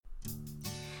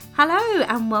Hello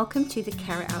and welcome to the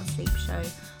Care It Out Sleep Show,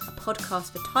 a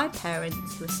podcast for tired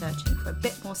parents who are searching for a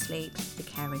bit more sleep the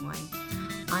caring way.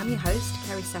 I'm your host,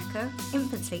 Kerry Secker,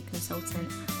 infant sleep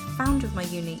consultant, founder of my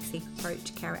unique sleep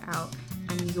approach, Care It Out,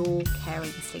 and your caring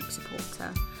sleep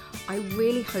supporter. I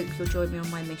really hope you'll join me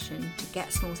on my mission to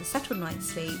get Smalls a settled night's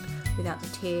sleep without the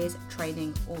tears,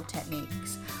 training or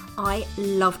techniques. I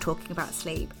love talking about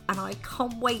sleep and I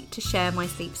can't wait to share my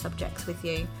sleep subjects with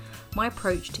you. My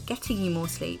approach to getting you more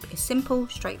sleep is simple,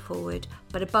 straightforward,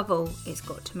 but above all, it's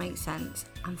got to make sense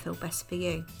and feel best for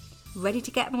you. Ready to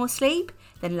get more sleep?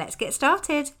 Then let's get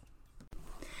started.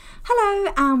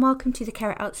 Hello and welcome to the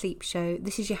Care It Out Sleep Show.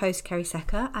 This is your host Kerry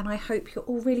Secker and I hope you're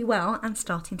all really well and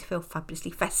starting to feel fabulously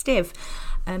festive.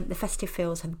 The festive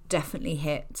feels have definitely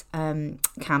hit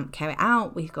Camp Care It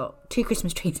Out. We've got 2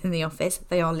 Christmas trees in the office.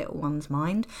 They are little ones,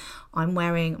 mind. I'm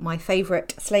wearing my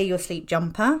favourite Slay Your Sleep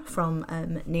jumper from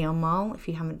Neon Mile. If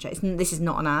you haven't checked, this is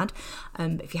not an ad,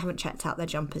 but if you haven't checked out their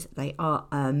jumpers, they are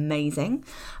amazing.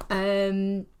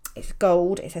 It's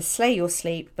gold. It says Slay Your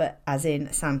Sleep, but as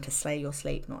in Santa Slay Your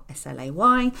Sleep, not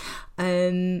S-L-A-Y.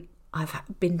 I've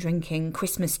been drinking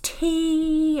Christmas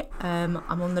tea. I'm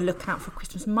on the lookout for a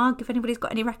Christmas mug. If anybody's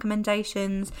got any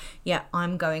recommendations, yeah,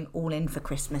 I'm going all in for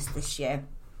Christmas this year.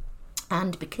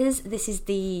 And because this is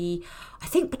I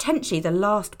think potentially the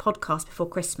last podcast before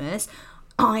Christmas,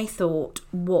 I thought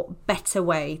what better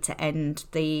way to end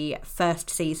the first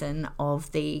season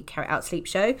of the Care It Out Sleep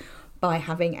Show by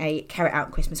having a Care It Out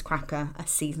Christmas cracker, a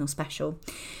seasonal special.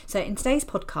 So in today's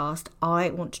podcast, I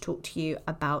want to talk to you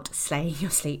about slaying your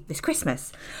sleep this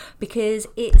Christmas, because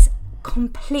it's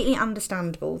completely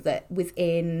understandable that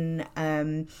within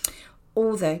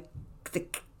all the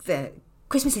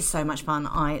Christmas is so much fun.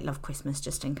 I love Christmas,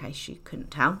 just in case you couldn't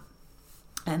tell.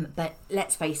 But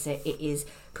let's face it,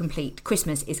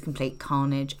 Christmas is complete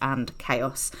carnage and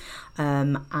chaos.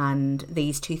 And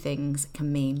these two things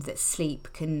can mean that sleep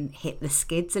can hit the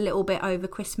skids a little bit over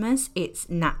Christmas. It's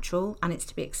natural and it's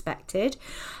to be expected.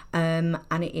 And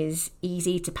it is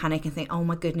easy to panic and think, oh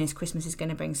my goodness, Christmas is going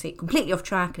to bring sleep completely off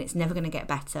track and it's never going to get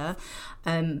better.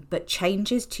 But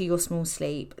changes to your small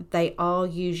sleep, they are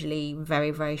usually very,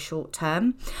 very short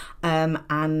term.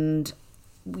 And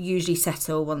usually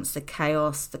settle once the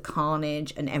chaos, the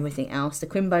carnage and everything else, the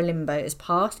crimbo limbo is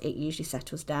past. It usually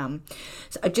settles down.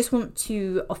 So I just want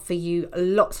to offer you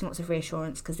lots and lots of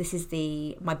reassurance, because this is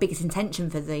my biggest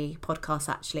intention for the podcast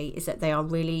actually, is that they are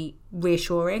really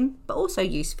reassuring but also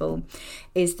useful.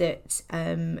 Is that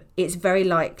it's very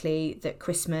likely that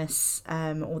Christmas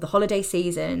or the holiday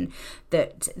season,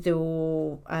 that it's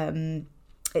going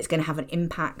to have an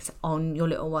impact on your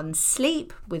little one's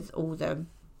sleep with all the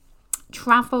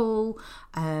travel,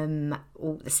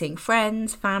 all the seeing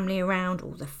friends, family around,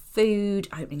 all the food,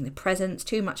 opening the presents,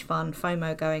 too much fun,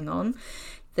 FOMO going on.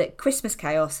 That Christmas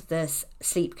chaos, the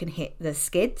sleep can hit the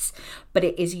skids, but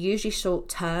it is usually short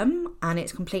term and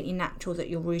it's completely natural that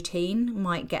your routine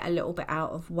might get a little bit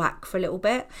out of whack for a little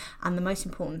bit. And the most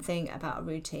important thing about a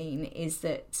routine is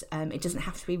that it doesn't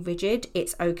have to be rigid.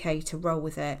 It's okay to roll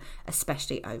with it,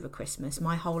 especially over Christmas.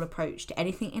 My whole approach to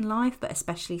anything in life, but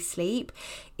especially sleep,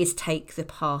 is take the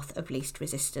path of least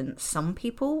resistance. Some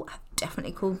people have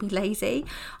definitely called me lazy.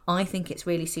 I think it's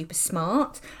really super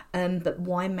smart, but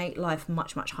why make life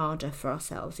much harder for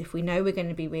ourselves? If we know we're going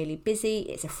to be really busy,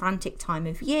 it's a frantic time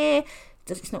of year,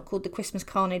 it's not called the Christmas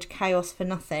carnage chaos for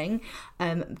nothing.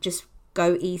 Just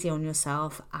go easy on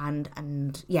yourself and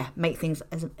make things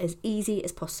as easy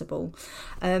as possible.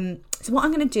 So what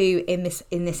I'm going to do in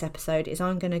this episode is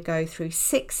I'm going to go through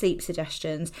 6 sleep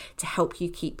suggestions to help you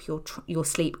keep your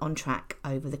sleep on track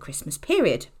over the Christmas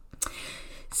period.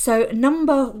 So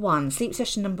sleep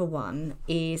session number 1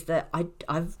 is that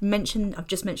I've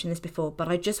just mentioned this before, but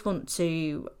I just want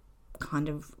to kind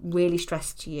of really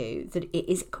stress to you that it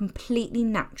is completely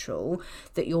natural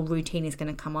that your routine is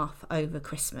going to come off over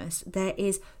Christmas. There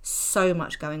is so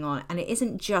much going on, and it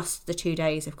isn't just the 2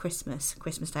 days of Christmas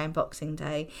Day and Boxing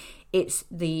Day.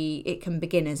 It can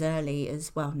begin as early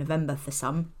as, well, November for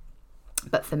some,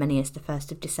 but for many it's the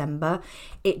 1st of December.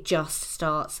 It just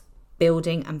starts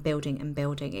building and building and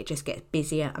building. It just gets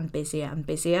busier and busier and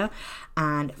busier,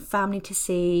 and family to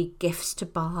see, gifts to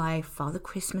buy, Father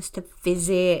Christmas to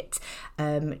visit,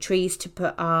 trees to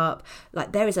put up.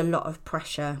 Like, there is a lot of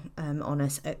pressure on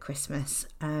us at Christmas,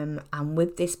 and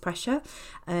with this pressure,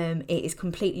 it is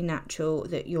completely natural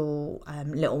that your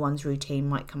little one's routine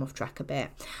might come off track a bit.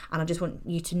 And I just want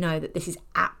you to know that this is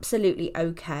absolutely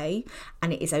okay,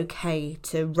 and it is okay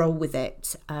to roll with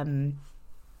it.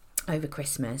 over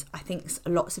Christmas. I think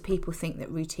lots of people think that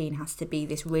routine has to be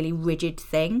this really rigid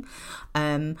thing,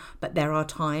 but there are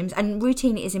times, and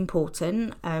routine is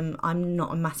important. I'm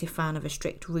not a massive fan of a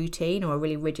strict routine or a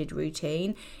really rigid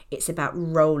routine. It's about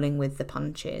rolling with the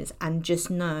punches, and just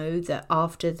know that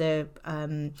after the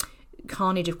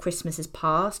carnage of Christmas has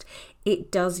passed,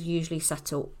 it does usually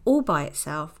settle all by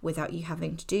itself without you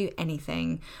having to do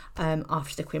anything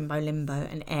after the Crimbo Limbo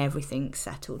and everything's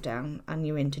settled down and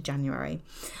you're into January.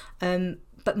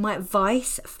 But my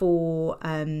advice for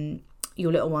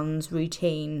your little one's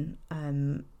routine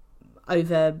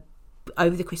over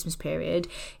the Christmas period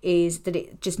is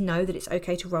that just know that it's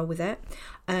okay to roll with it,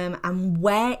 and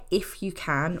where if you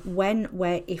can,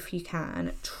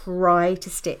 try to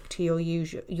stick to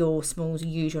your small's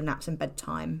usual naps and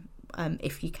bedtime,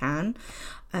 if you can.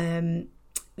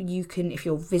 You can, if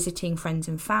you're visiting friends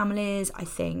and families, I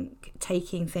think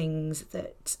taking things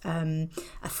that are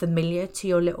familiar to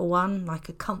your little one, like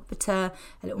a comforter,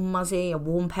 a little muzzy, a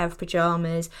warm pair of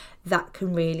pyjamas, that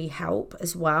can really help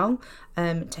as well,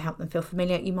 to help them feel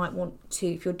familiar. You might want to,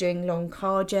 if you're doing long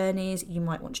car journeys, you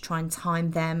might want to try and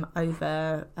time them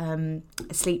over a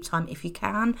sleep time if you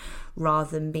can,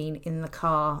 rather than being in the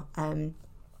car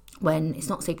when it's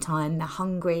not sleep time, they're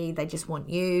hungry, they just want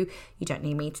you. You don't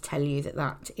need me to tell you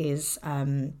that is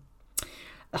the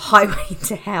highway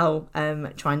to hell,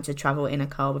 trying to travel in a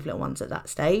car with little ones at that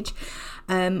stage.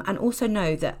 And also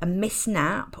know that a missed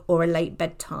nap or a late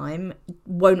bedtime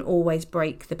won't always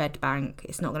break the bed bank.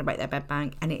 It's not going to break their bed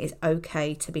bank, and it is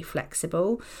okay to be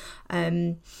flexible.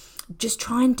 Just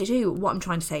trying to do, what I'm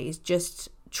trying to say is just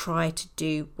try to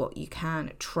do what you can.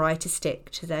 Try to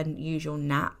stick to their usual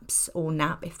naps, or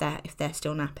nap if they're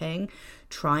still napping.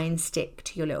 Try and stick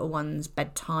to your little one's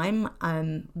bedtime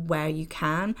where you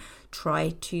can.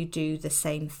 Try to do the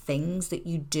same things that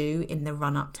you do in the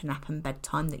run up to nap and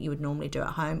bedtime that you would normally do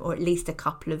at home, or at least a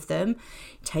couple of them.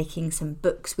 Taking some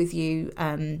books with you,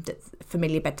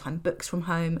 familiar bedtime books from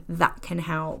home, that can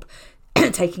help.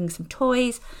 Taking some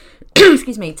toys,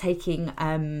 taking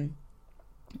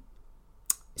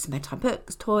some bedtime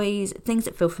books, toys, things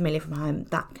that feel familiar from home,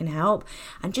 that can help.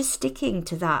 And just sticking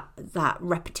to that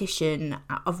repetition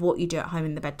of what you do at home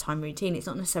in the bedtime routine. It's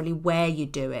not necessarily where you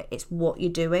do it, it's what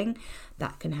you're doing.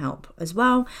 That can help as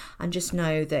well. And just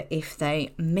know that if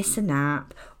they miss a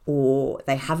nap or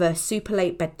they have a super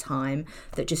late bedtime,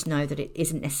 that just know that it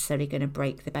isn't necessarily going to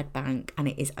break the bed bank, and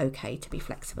it is okay to be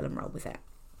flexible and roll with it.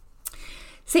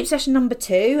 Sleep session number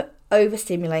 2,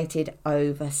 overstimulated,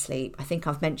 oversleep. I think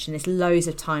I've mentioned this loads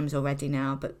of times already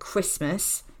now, but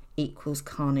Christmas equals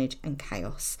carnage and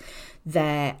chaos.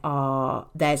 There's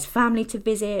family to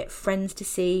visit, friends to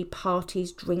see,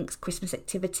 parties, drinks, Christmas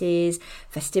activities,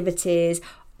 festivities.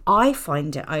 I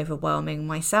find it overwhelming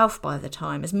myself by the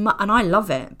time, and I love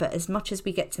it, but as much as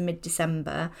we get to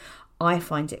mid-December, I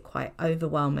find it quite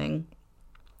overwhelming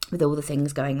with all the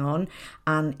things going on.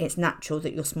 And it's natural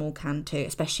that your small can too,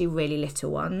 especially really little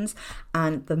ones.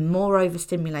 And the more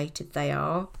overstimulated they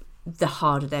are, the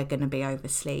harder they're going to be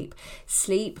oversleep.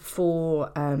 Sleep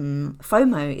for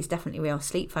FOMO is definitely real.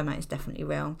 Sleep FOMO is definitely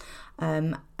real.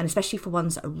 And especially for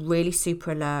ones that are really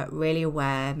super alert, really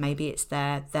aware. Maybe it's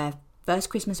their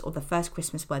first Christmas or the first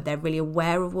Christmas where they're really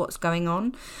aware of what's going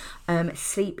on.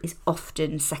 Sleep is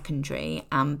often secondary,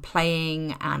 and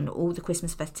playing and all the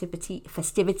Christmas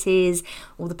festivities,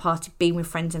 all the party, being with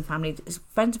friends and family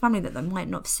that they might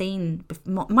not have seen,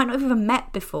 might not have even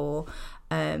met before,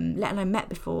 let alone met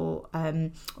before,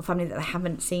 or family that they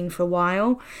haven't seen for a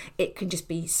while. It can just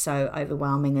be so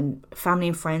overwhelming, and family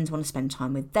and friends want to spend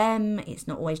time with them. It's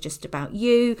not always just about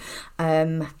you.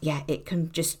 It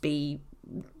can just be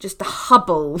just a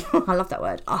hubble, I love that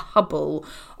word, a hubble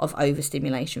of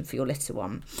overstimulation for your little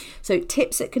one. So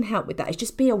tips that can help with that is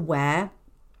just be aware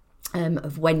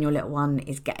of when your little one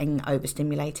is getting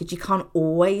overstimulated. You can't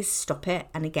always stop it,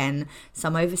 and again,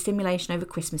 some overstimulation over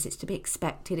Christmas, it's to be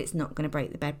expected. It's not going to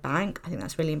break the bed bank. I think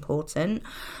that's really important.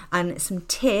 And some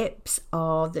tips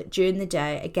are that during the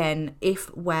day, again,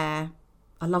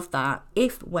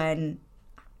 when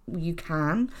you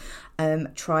can,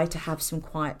 try to have some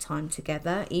quiet time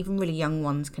together. Even really young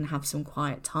ones can have some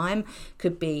quiet time.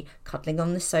 Could be cuddling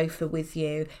on the sofa with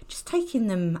you, just taking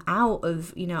them out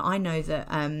of, I know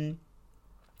that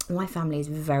My family is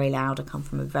very loud. I come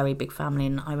from a very big family,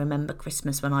 and I remember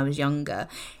Christmas when I was younger.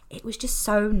 It was just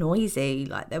so noisy.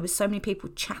 Like, there was so many people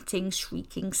chatting,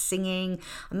 shrieking, singing,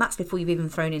 and that's before you've even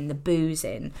thrown in the booze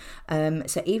in.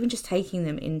 So even just taking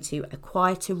them into a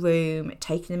quieter room,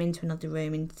 taking them into another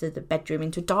room, into the bedroom,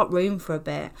 into a dark room for a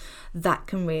bit, that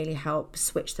can really help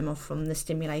switch them off from the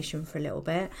stimulation for a little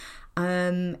bit.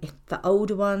 If the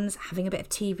older ones, having a bit of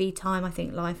TV time. I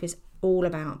think life is all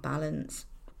about balance,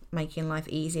 making life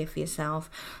easier for yourself.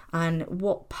 And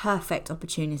what perfect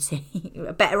opportunity,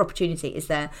 a better opportunity is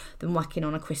there than whacking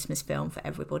on a Christmas film for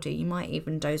everybody. You might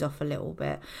even doze off a little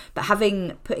bit, but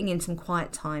putting in some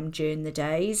quiet time during the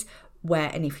days where,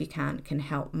 and if you can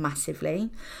help massively.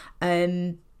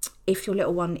 If your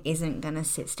little one isn't going to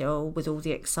sit still with all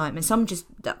the excitement,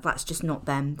 that's just not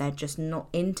them. They're just not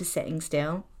into sitting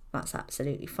still. That's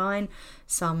absolutely fine.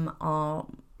 Some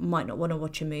might not want to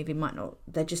watch a movie,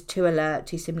 they're just too alert,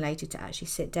 too stimulated to actually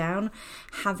sit down.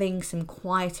 Having some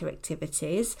quieter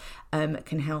activities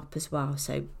can help as well.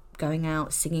 So going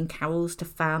out, singing carols to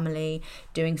family,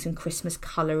 doing some Christmas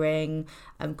colouring,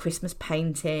 Christmas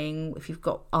painting. If you've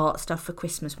got art stuff for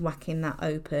Christmas, whacking that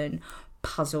open.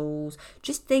 Puzzles,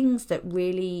 just things that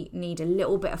really need a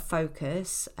little bit of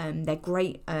focus. They're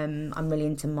great. I'm really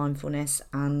into mindfulness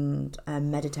and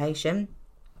meditation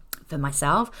for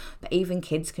myself, but even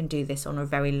kids can do this on a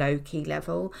very low key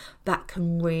level. That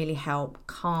can really help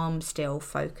calm, still,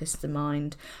 focus the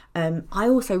mind. I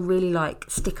also really like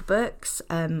sticker books.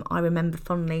 I remember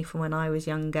fondly from when I was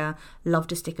younger,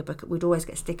 loved a sticker book. We'd always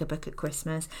get a sticker book at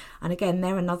Christmas, and again,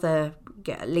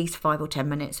 get at least 5 or 10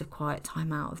 minutes of quiet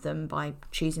time out of them by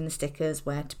choosing the stickers,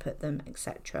 where to put them,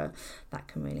 etc. That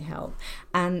can really help.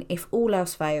 And if all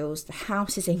else fails, the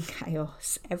house is in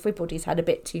chaos, everybody's had a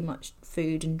bit too much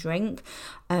food and drink,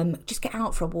 just get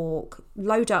out for a walk,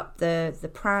 load up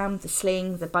the pram, the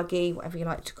sling, the buggy, whatever you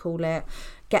like to call it,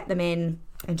 get them in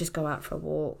and just go out for a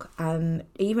walk.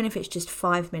 Even if it's just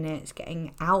 5 minutes,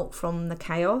 getting out from the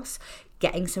chaos,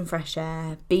 getting some fresh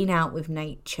air, being out with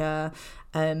nature,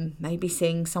 maybe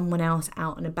seeing someone else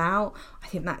out and about. I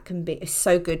think that is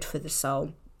so good for the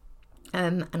soul.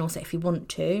 And also, if you want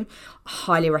to, I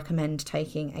highly recommend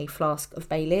taking a flask of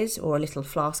Baileys or a little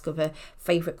flask of a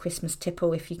favourite Christmas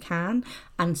tipple if you can,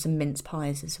 and some mince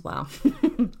pies as well.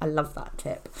 I love that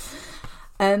tip.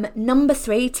 Tip number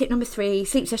 3,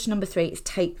 sleep session number 3 is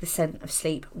take the scent of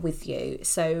sleep with you.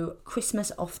 So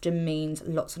Christmas often means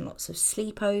lots and lots of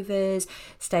sleepovers,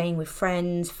 staying with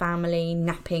friends, family,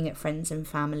 napping at friends and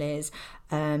families.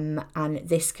 And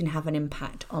this can have an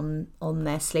impact on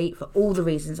their sleep for all the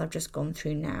reasons I've just gone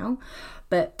through now.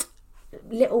 But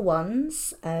little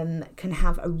ones can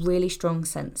have a really strong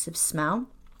sense of smell,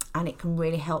 and it can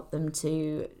really help them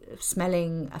to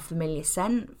smelling a familiar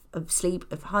scent of sleep,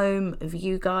 of home, of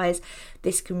you guys.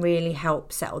 This can really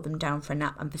help settle them down for a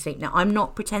nap and for sleep. Now, I'm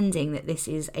not pretending that this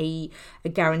is a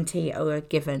guarantee or a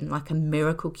given, like a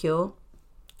miracle cure,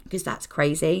 because that's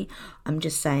crazy. I'm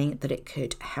just saying that it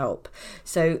could help.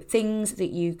 So things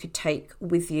that you could take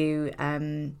with you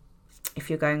if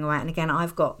you're going away. And again,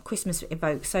 Christmas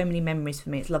evokes so many memories for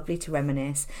me. It's lovely to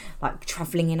reminisce, like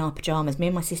travelling in our pyjamas. Me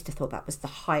and my sister thought that was the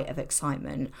height of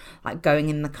excitement, like going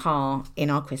in the car in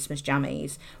our Christmas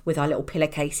jammies with our little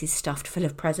pillowcases stuffed full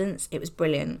of presents. It was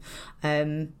brilliant.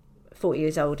 40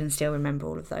 years old and still remember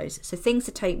all of those. So things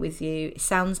to take with you. It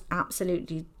sounds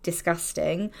absolutely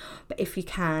disgusting, but if you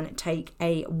can, take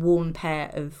a worn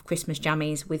pair of Christmas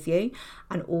jammies with you.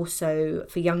 And also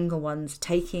for younger ones,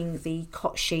 taking the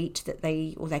cot sheet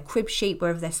or their crib sheet,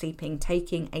 wherever they're sleeping,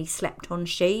 taking a slept on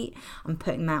sheet and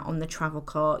putting that on the travel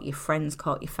cot, your friend's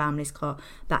cot, your family's cot.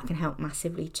 That can help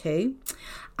massively too.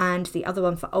 And the other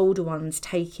one for older ones,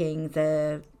 taking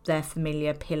their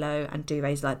familiar pillow and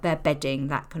duvets, like their bedding,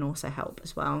 that can also help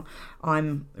as well.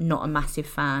 I'm not a massive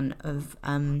fan of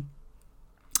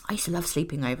I used to love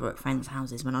sleeping over at friends'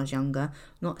 houses when I was younger,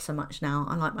 not so much now.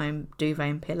 I like my own duvet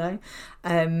and pillow.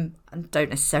 I don't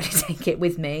necessarily take it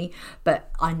with me,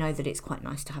 but I know that it's quite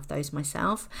nice to have those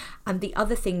myself. And the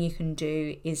other thing you can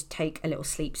do is take a little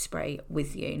sleep spray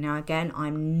with you. Now, again,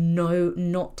 I'm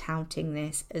not touting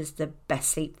this as the best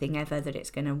sleep thing ever, that it's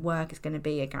going to work, it's going to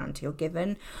be a guarantee or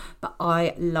given, but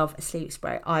I love a sleep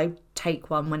spray. I take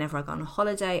one whenever I go on a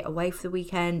holiday away for the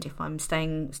weekend. If I'm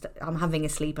having a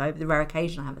sleepover, the rare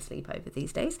occasion I have a sleepover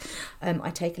these days, I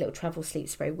take a little travel sleep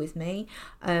spray with me.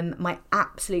 My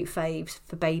absolute faves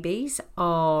for babies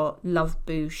are Love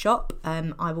Boo Shop.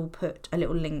 I will put a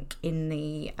little link in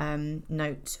the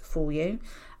notes for you.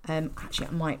 Actually,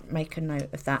 I might make a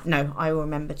note of that. No, I will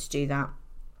remember to do that.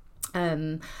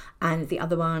 And the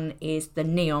other one is the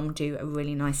Neom do a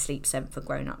really nice sleep scent for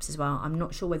grown-ups as well. I'm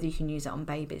not sure whether you can use it on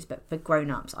babies, but for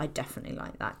grown-ups I definitely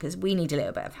like that, because we need a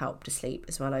little bit of help to sleep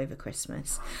as well over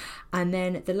Christmas. And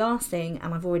then the last thing,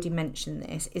 and I've already mentioned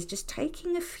this, is just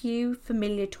taking a few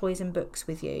familiar toys and books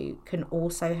with you can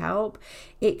also help.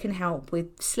 It can help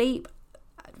with sleep,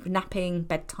 napping,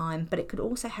 bedtime, but it could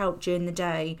also help during the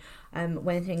day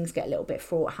when things get a little bit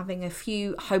fraught. Having a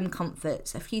few home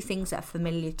comforts, a few things that are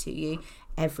familiar to you,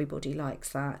 everybody likes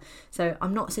that. So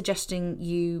I'm not suggesting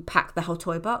you pack the whole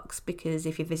toy box, because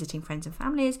if you're visiting friends and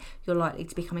families, you're likely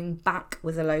to be coming back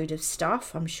with a load of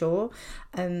stuff, I'm sure.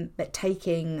 But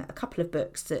taking a couple of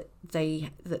books that they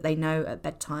know at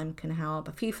bedtime can help,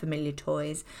 a few familiar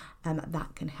toys,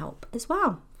 that can help as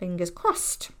well. Fingers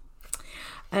crossed.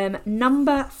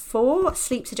 Number 4,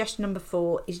 sleep suggestion number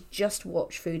 4 is just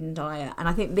watch Food and Diet. And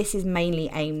I think this is mainly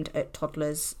aimed at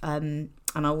toddlers and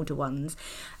older ones.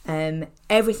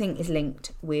 Everything is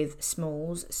linked with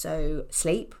smalls. So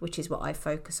sleep, which is what I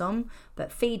focus on,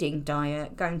 but feeding,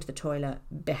 diet, going to the toilet,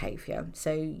 behaviour.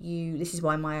 So this is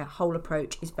why my whole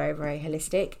approach is very, very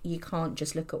holistic. You can't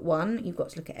just look at one, you've got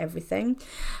to look at everything.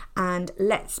 And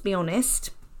let's be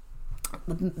honest,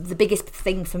 the biggest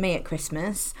thing for me at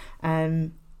Christmas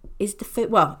is the food.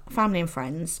 Well, family and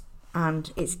friends,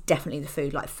 and it's definitely the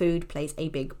food. Like, food plays a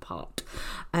big part,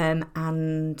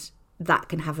 and that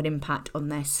can have an impact on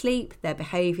their sleep, their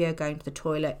behaviour, going to the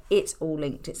toilet. It's all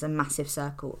linked. It's a massive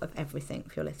circle of everything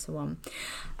for your little one.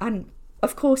 And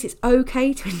of course, it's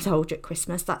okay to indulge at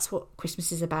Christmas. That's what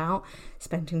Christmas is about.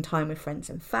 Spending time with friends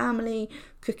and family,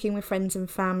 cooking with friends and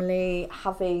family,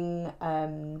 having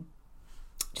a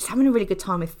really good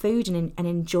time with food and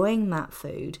enjoying that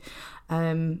food.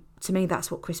 To me, that's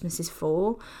what Christmas is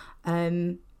for.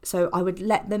 So I would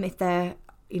let them, if they're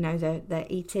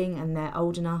eating and they're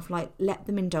old enough, like, let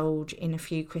them indulge in a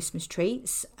few Christmas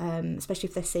treats, especially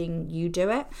if they're seeing you do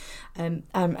it, and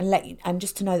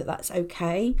just to know that that's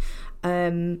okay.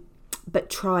 But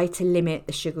try to limit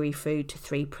the sugary food to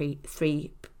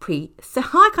so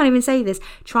I can't even say this.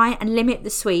 Try and limit the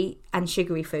sweet and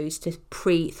sugary foods to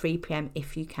pre-3 p.m.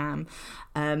 if you can.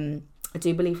 I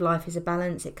do believe life is a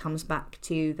balance. It comes back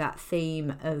to that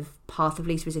theme of path of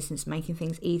least resistance, making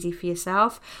things easy for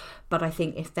yourself. But I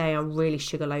think if they are really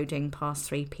sugar loading past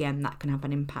 3 p.m, that can have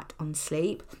an impact on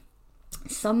sleep.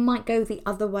 Some might go the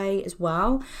other way as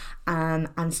well,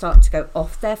 and start to go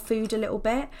off their food a little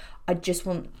bit. I just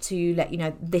want to let you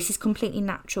know this is completely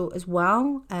natural as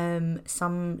well.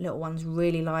 Some little ones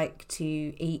really like to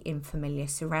eat in familiar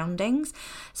surroundings.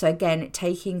 So again,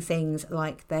 taking things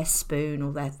like their spoon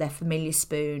or their familiar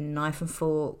spoon, knife and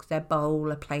fork, their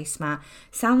bowl, a placemat,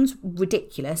 sounds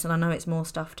ridiculous, and I know it's more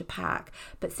stuff to pack,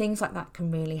 but things like that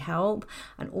can really help.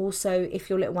 And also, if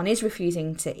your little one is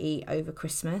refusing to eat over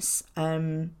Christmas,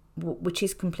 which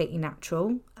is completely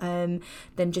natural, then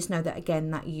just know that,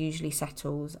 again, that usually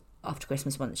settles after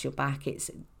Christmas once you're back.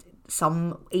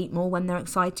 Some eat more when they're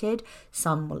excited,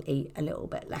 some will eat a little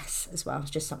bit less as well. It's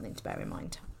just something to bear in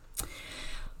mind.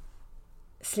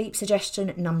 Sleep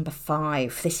suggestion number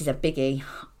 5. This is a biggie.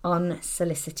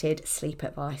 Unsolicited sleep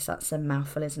advice. That's a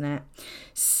mouthful, isn't it?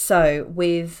 So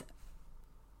with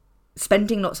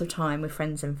spending lots of time with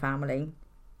friends and family,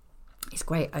 it's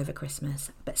great over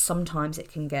Christmas, but sometimes it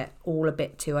can get all a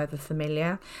bit too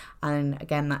overfamiliar. And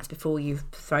again, that's before you've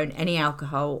thrown any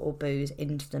alcohol or booze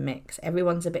into the mix.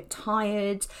 Everyone's a bit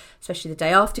tired, especially the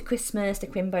day after Christmas, the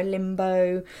quimbo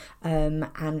limbo.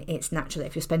 And it's natural that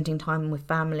if you're spending time with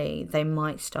family, they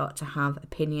might start to have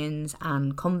opinions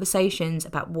and conversations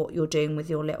about what you're doing with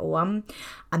your little one.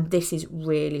 And this is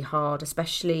really hard,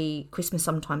 especially Christmas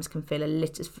sometimes can feel a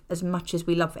little, as much as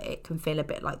we love it, it can feel a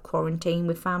bit like quarantine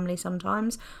with family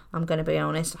sometimes. I'm going to be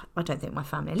honest, I don't think my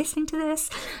family are listening to this.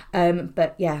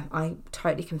 But yeah, I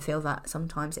totally can feel that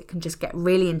sometimes it can just get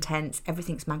really intense.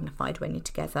 Everything's magnified when you're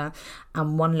together,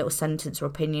 and one little sentence or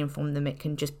opinion from them, it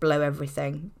can just blow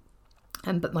everything.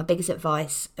 But my biggest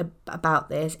advice about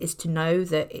this is to know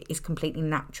that it is completely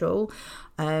natural.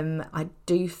 I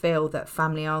do feel that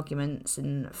family arguments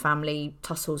and family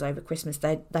tussles over Christmas,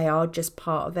 they are just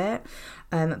part of it.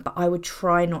 But I would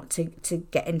try not to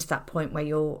get into that point where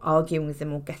you're arguing with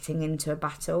them or getting into a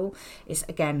battle. It's,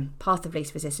 again, path of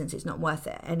least resistance. It's not worth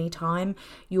it at any time.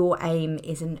 Your aim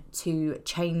isn't to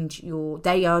change you're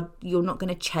not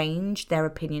going to change their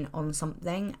opinion on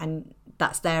something, and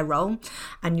that's their role,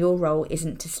 and your role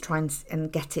isn't to try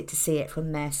and get it to see it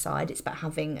from their side. It's about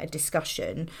having a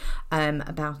discussion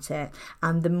about it.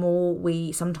 And the more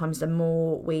we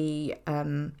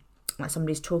like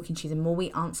somebody's talking to you, the more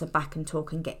we answer back and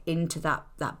talk and get into that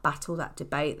battle, that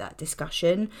debate, that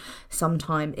discussion,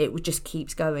 sometimes it just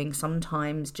keeps going.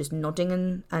 Sometimes just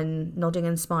nodding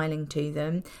and smiling to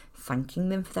them, thanking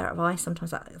them for their advice.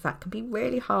 Sometimes that can be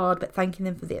really hard, but thanking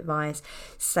them for the advice.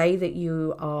 Say that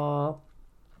you are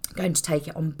going to take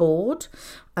it on board,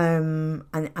 and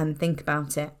think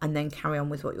about it, and then carry on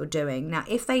with what you're doing. Now,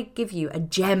 if they give you a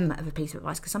gem of a piece of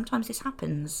advice, because sometimes this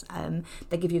happens,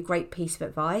 they give you a great piece of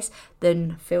advice,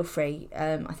 then feel free.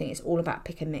 I think it's all about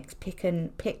pick and mix.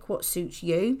 Pick what suits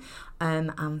you,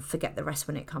 and forget the rest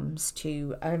when it comes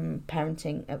to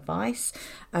parenting advice.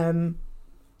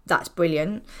 That's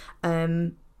brilliant.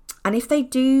 And if they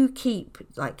do keep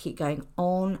going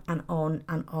on and on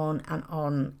and on and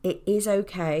on, it is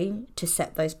okay to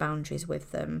set those boundaries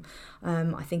with them.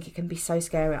 I think it can be so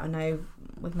scary. I know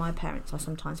with my parents, I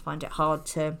sometimes find it hard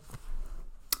to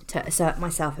assert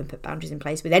myself and put boundaries in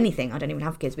place with anything. I don't even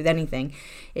have kids. With anything,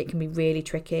 it can be really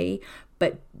tricky.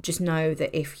 But just know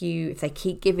that if they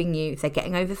keep giving you, if they're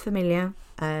getting over familiar,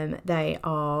 they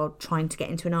are trying to get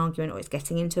into an argument, or it's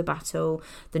getting into a battle,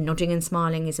 the nodding and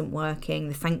smiling isn't working,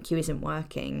 the thank you isn't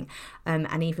working,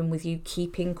 and even with you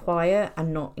keeping quiet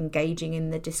and not engaging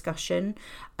in the discussion,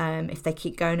 if they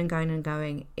keep going and going and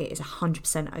going, it is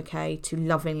 100% okay to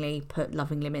lovingly put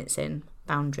loving limits in,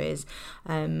 boundaries,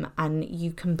 and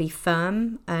you can be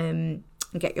firm and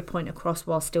get your point across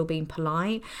while still being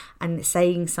polite, and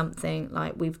saying something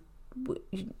like,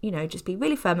 just be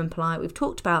really firm and polite. We've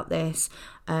talked about this,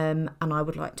 and I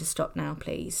would like to stop now,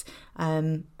 please.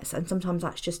 And sometimes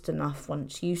that's just enough.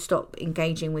 Once you stop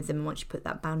engaging with them, once you put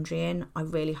that boundary in, I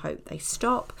really hope they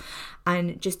stop.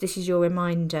 And just, this is your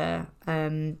reminder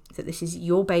that this is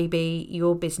your baby,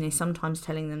 your business. Sometimes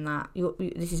telling them that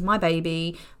this is my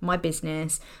baby, my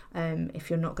business. If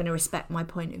you're not going to respect my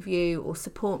point of view or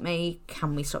support me,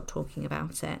 can we stop talking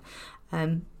about it?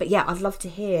 But yeah, I'd love to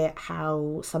hear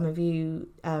how some of you,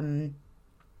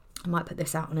 I might put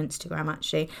this out on Instagram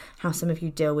actually, how some of you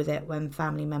deal with it when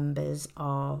family members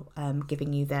are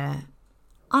giving you their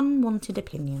unwanted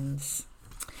opinions.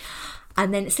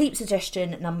 And then sleep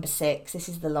suggestion number 6, this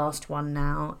is the last one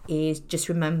now, is just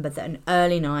remember that an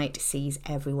early night sees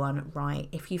everyone right.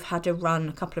 If you've had a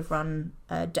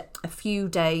few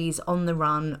days on the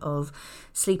run of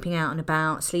sleeping out and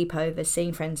about, sleepovers,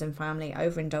 seeing friends and family,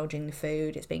 overindulging the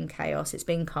food, it's been chaos, it's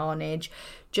been carnage,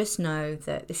 just know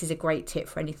that this is a great tip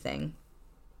for anything.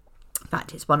 In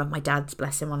fact, it's one of my dad's,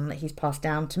 bless him, one that he's passed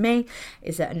down to me,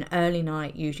 is that an early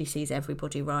night usually sees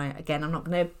everybody right. Again, I'm not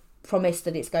going to promise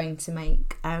that it's going to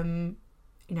make a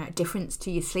difference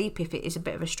to your sleep if it is a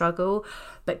bit of a struggle,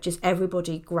 but just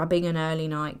everybody grabbing an early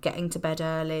night, getting to bed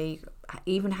early,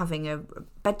 even having a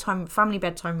family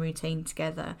bedtime routine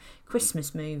together,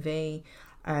 Christmas movie,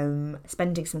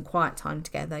 spending some quiet time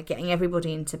together, getting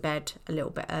everybody into bed a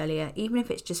little bit earlier, even if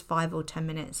it's just 5 or 10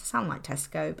 minutes. I sound like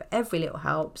Tesco, but every little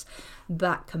helps.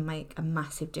 That can make a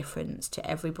massive difference to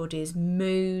everybody's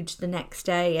mood the next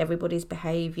day, everybody's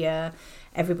behaviour.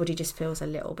 Everybody just feels a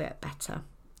little bit better.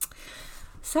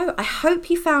 So I hope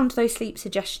you found those sleep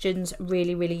suggestions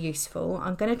really, really useful.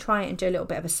 I'm going to try and do a little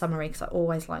bit of a summary because I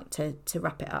always like to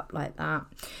wrap it up like that.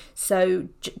 So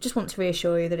just want to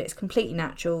reassure you that it's completely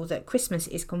natural, that Christmas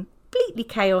is completely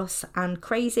chaos and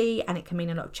crazy, and it can mean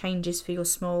a lot of changes for your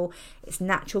small. It's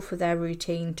natural for their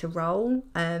routine to roll,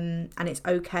 and it's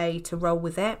okay to roll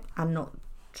with it and not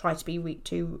try to be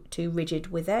too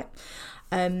rigid with it.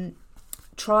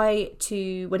 Try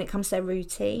to, when it comes to their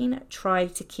routine, try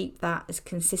to keep that as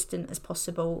consistent as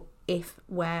possible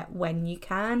when you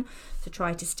can. So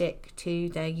try to stick to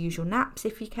their usual naps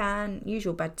if you can,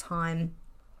 usual bedtime,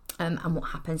 and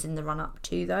what happens in the run up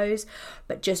to those.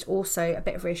 But just also a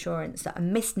bit of reassurance that a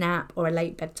missed nap or a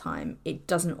late bedtime, it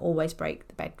doesn't always break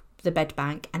the bed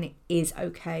bank, and it is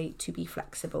okay to be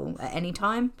flexible at any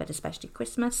time, but especially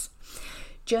Christmas.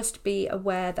 Just be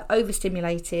aware that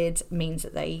overstimulated means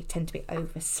that they tend to be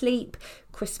oversleep.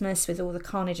 Christmas, with all the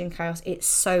carnage and chaos, it's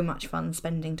so much fun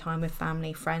spending time with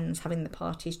family, friends, having the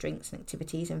parties, drinks and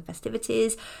activities and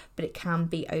festivities, but it can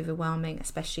be overwhelming,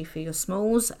 especially for your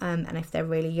smalls, and if they're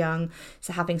really young.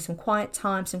 So having some quiet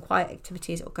time, some quiet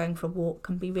activities, or going for a walk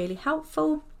can be really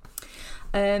helpful.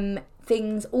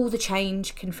 All the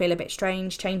change can feel a bit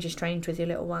strange. Change is strange with your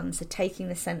little ones, so taking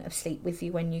the scent of sleep with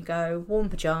you when you go, warm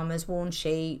pyjamas, warm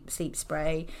sheet, sleep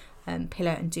spray,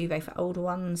 pillow and duvet for older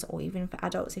ones, or even for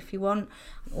adults if you want.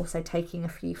 Also taking a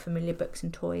few familiar books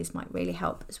and toys might really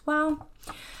help as well.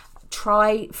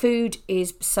 Food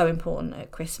is so important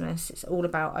at Christmas. It's all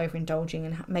about overindulging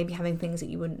and maybe having things that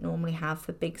you wouldn't normally have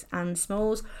for bigs and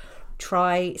smalls.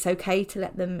 It's okay to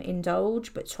let them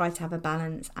indulge, but try to have a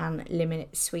balance and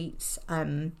limit sweets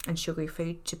and sugary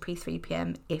food to pre 3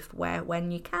 p.m.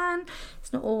 when you can.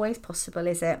 It's not always possible,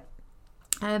 is it?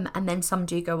 And then some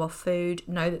do go off food.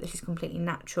 Know that this is completely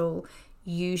natural.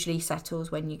 Usually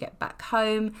settles when you get back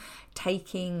home.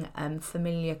 Taking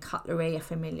familiar cutlery, a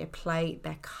familiar plate,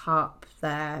 their cup,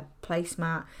 their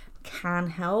placemat can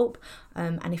help.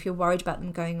 And if you're worried about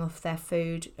them going off their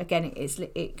food, again,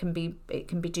 it can be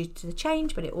due to the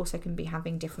change, but it also can be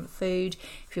having different food.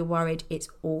 If you're worried, it's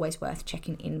always worth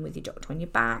checking in with your doctor when you're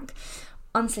back.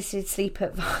 Unsolicited sleep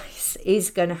advice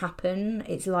is going to happen.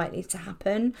 It's likely to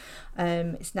happen.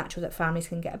 It's natural that families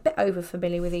can get a bit over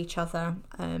familiar with each other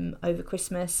over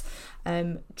Christmas.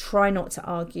 Try not to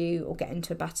argue or get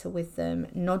into a battle with them.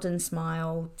 Nod and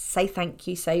smile. Say thank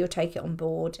you. Say you'll take it on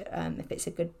board if it's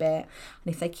a good bit.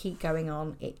 And if they keep going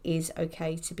on, it is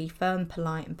okay to be firm,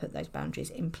 polite, and put those boundaries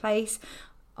in place.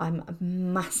 I'm a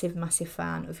massive, massive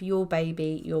fan of your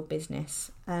baby, your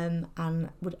business, and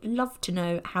would love to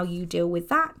know how you deal with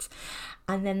that.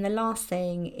 And then the last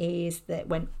thing is that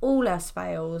when all else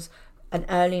fails, an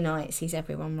early night sees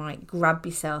everyone right. Grab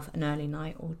yourself an early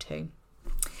night or two.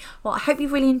 Well, I hope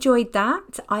you've really enjoyed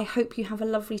that. I hope you have a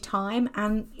lovely time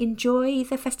and enjoy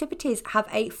the festivities. Have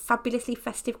a fabulously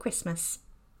festive Christmas.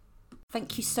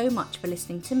 Thank you so much for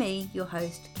listening to me, your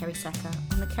host, Kerry Secker,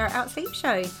 on the Care It Out Sleep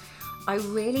Show. I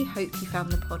really hope you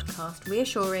found the podcast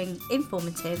reassuring,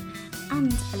 informative,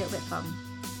 and a little bit fun.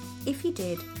 If you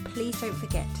did, please don't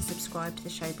forget to subscribe to the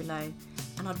show below,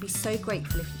 and I'd be so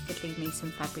grateful if you could leave me some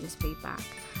fabulous feedback.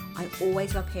 I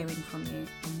always love hearing from you,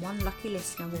 and one lucky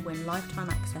listener will win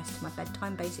lifetime access to my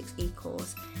Bedtime Basics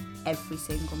e-course every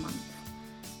single month.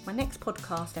 My next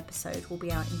podcast episode will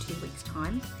be out in 2 weeks'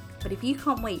 time, but if you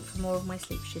can't wait for more of my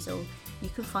sleep shizzle, you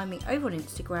can find me over on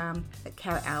Instagram at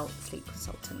Care It Out Sleep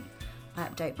Consultant. I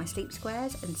update my sleep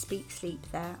squares and speak sleep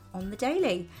there on the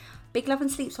daily. Big love and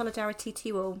sleep solidarity to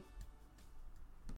you all.